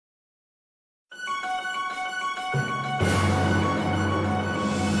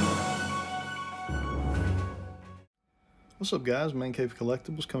What's up, guys? Man Cave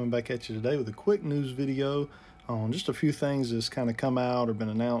Collectibles coming back at you today with a quick news video on just a few things that's kind of come out or been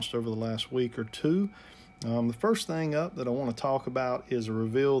announced over the last week or two. The first thing up that I want to talk about is a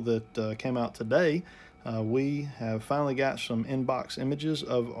reveal that came out today. We have finally got some inbox images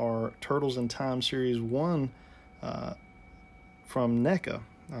of our Turtles in Time Series 1 from NECA.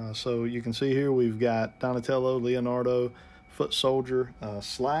 So you can see here we've got Donatello, Leonardo, Foot Soldier,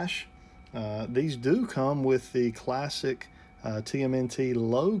 Slash. These do come with the classic TMNT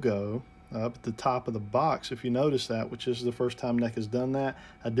logo up at the top of the box, if you notice that, which is the first time NECA's done that.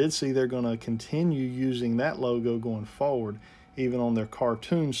 I did see they're going to continue using that logo going forward, even on their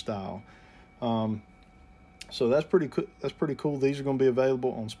cartoon style. So that's pretty cool. These are going to be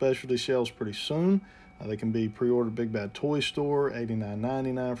available on specialty shelves pretty soon. They can be pre-ordered Big Bad Toy Store,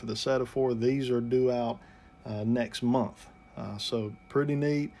 $89.99 for the set of 4. These are due out next month. So pretty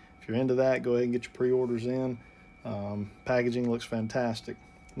neat. If you're into that, go ahead and get your pre-orders in. Packaging looks fantastic.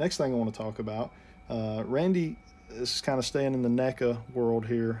 Next thing I want to talk about, Randy, this is kind of staying in the NECA world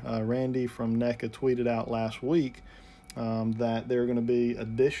here. Randy from NECA tweeted out last week that there are going to be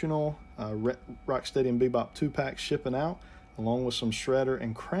additional Rocksteady and Bebop 2-packs shipping out, along with some Shredder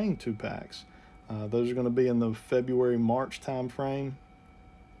and Krang 2-packs. Those are going to be in the February-March time frame.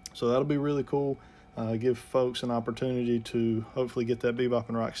 So that'll be really cool. Give folks an opportunity to hopefully get that Bebop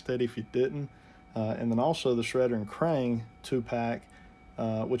and Rocksteady if you didn't. And then also the Shredder and Krang 2-pack,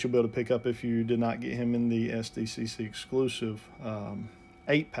 which you'll be able to pick up if you did not get him in the SDCC exclusive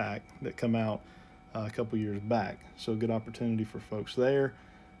 8-pack that come out a couple years back. So good opportunity for folks there.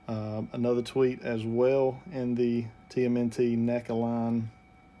 Another tweet as well in the TMNT NECA line.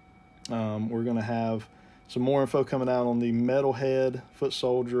 We're going to have some more info coming out on the Metalhead, Foot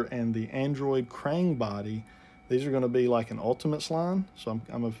Soldier, and the Android Krang body. These are going to be like an Ultimates line, so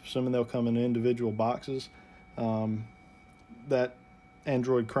I'm assuming they'll come in individual boxes. That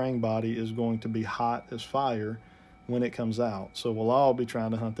Android Krang body is going to be hot as fire when it comes out. So we'll all be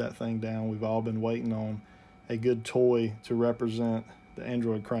trying to hunt that thing down. We've all been waiting on a good toy to represent the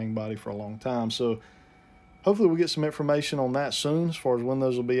Android Krang body for a long time. So hopefully we'll get some information on that soon as far as when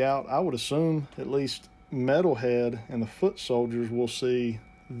those will be out. I would assume at least Metalhead and the Foot Soldiers we'll see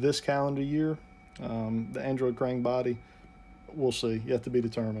this calendar year. The Android Krang body, we'll see. Yet to be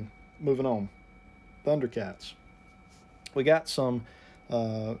determined. Moving on. Thundercats. We got some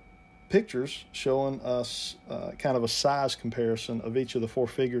pictures showing us kind of a size comparison of each of the 4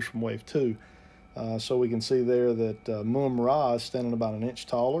 figures from Wave 2. So we can see there that Mumm-Ra is standing about an inch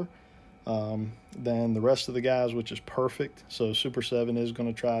taller than the rest of the guys, which is perfect. So Super 7 is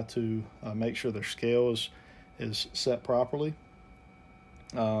going to try to make sure their scale is set properly.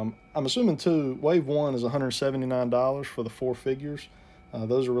 I'm assuming too, Wave 1 is $179 for the 4 figures.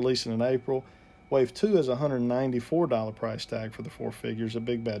 Those are releasing in April. Wave 2 is a $194 price tag for the 4 figures at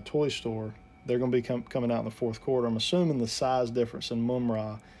Big Bad Toy Store. They're going to be coming out in the 4th quarter. I'm assuming the size difference in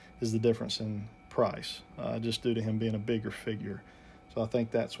Mumm-Ra is the difference in price, just due to him being a bigger figure. So I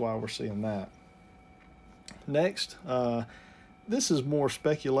think that's why we're seeing that. Next, this is more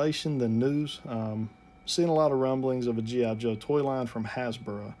speculation than news. Seeing a lot of rumblings of a G.I. Joe toy line from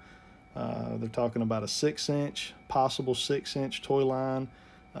Hasbro. They're talking about a 6-inch, possible 6-inch toy line.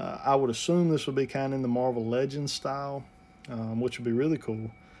 I would assume this would be kind of in the Marvel Legends style, which would be really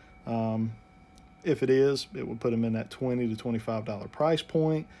cool. If it is, it would put them in that $20 to $25 price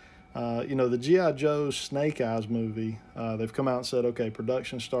point. You know, the G.I. Joe Snake Eyes movie, they've come out and said, okay,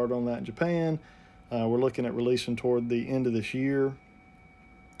 production started on that in Japan. We're looking at releasing toward the end of this year,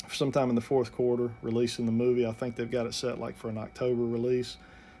 sometime in the 4th quarter, releasing the movie. I think they've got it set like for an October release.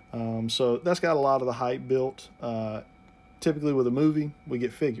 So that's got a lot of the hype built. Typically with a movie, we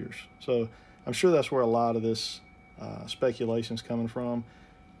get figures. So I'm sure that's where a lot of this speculation is coming from.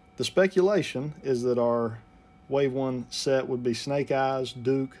 The speculation is that our Wave 1 set would be Snake Eyes,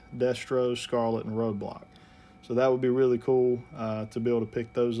 Duke, Destro, Scarlet, and Roadblock. So that would be really cool to be able to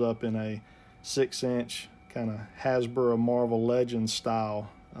pick those up in a 6-inch kind of Hasbro Marvel Legends style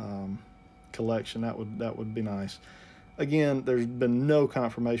collection. That would be nice. Again, there's been no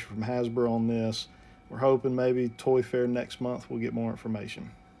confirmation from Hasbro on this. We're hoping maybe Toy Fair next month we'll get more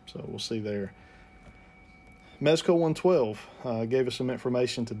information. So we'll see there. Mezco 112 gave us some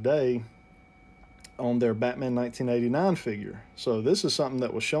information today on their Batman 1989 figure. So this is something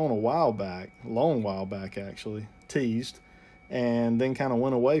that was shown a while back, a long while back actually, teased, and then kind of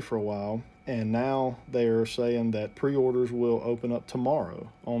went away for a while. And now they're saying that pre-orders will open up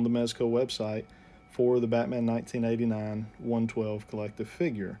tomorrow on the Mezco website for the Batman 1989 112 collective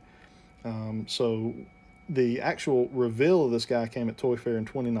figure. So the actual reveal of this guy came at Toy Fair in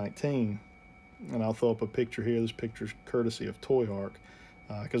 2019. and I'll throw up a picture here. This picture's courtesy of Toy Ark,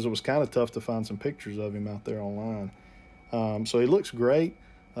 because it was kind of tough to find some pictures of him out there online. So he looks great.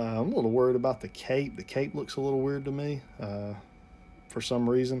 I'm a little worried about the cape. The cape looks a little weird to me for some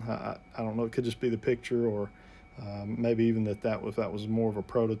reason. I don't know. It could just be the picture, or maybe even that was more of a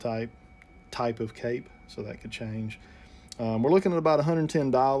prototype type of cape, so that could change. We're looking at about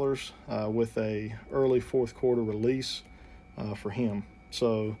 $110 with a early fourth quarter release for him.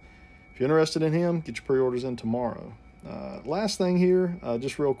 So if you're interested in him, get your pre-orders in tomorrow. Last thing here,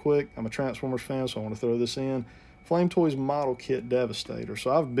 just real quick, I'm a Transformers fan, so I want to throw this in. Flame Toys Model Kit Devastator.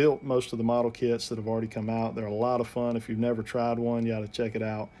 So I've built most of the model kits that have already come out. They're a lot of fun. If you've never tried one, you got to check it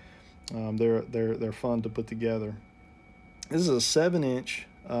out. They're fun to put together. This is a 7-inch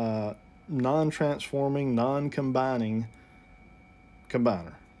non-transforming, non-combining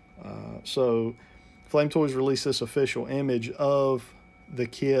combiner. So Flame Toys released this official image of the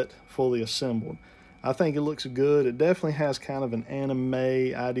kit fully assembled. I think it looks good. It definitely has kind of an anime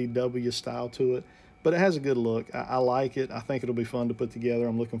IDW style to it, but it has a good look. I like it. I think it'll be fun to put together.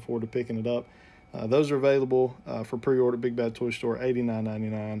 I'm looking forward to picking it up. Those are available for pre-order at Big Bad Toy Store,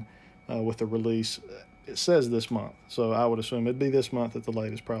 $89.99 with the release. It says this month, so I would assume it'd be this month at the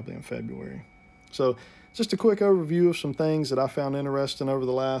latest, probably in February. So just a quick overview of some things that I found interesting over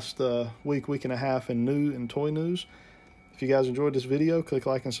the last week and a half in toy news. If you guys enjoyed this video, click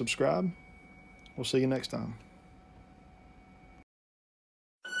like and subscribe. We'll see you next time.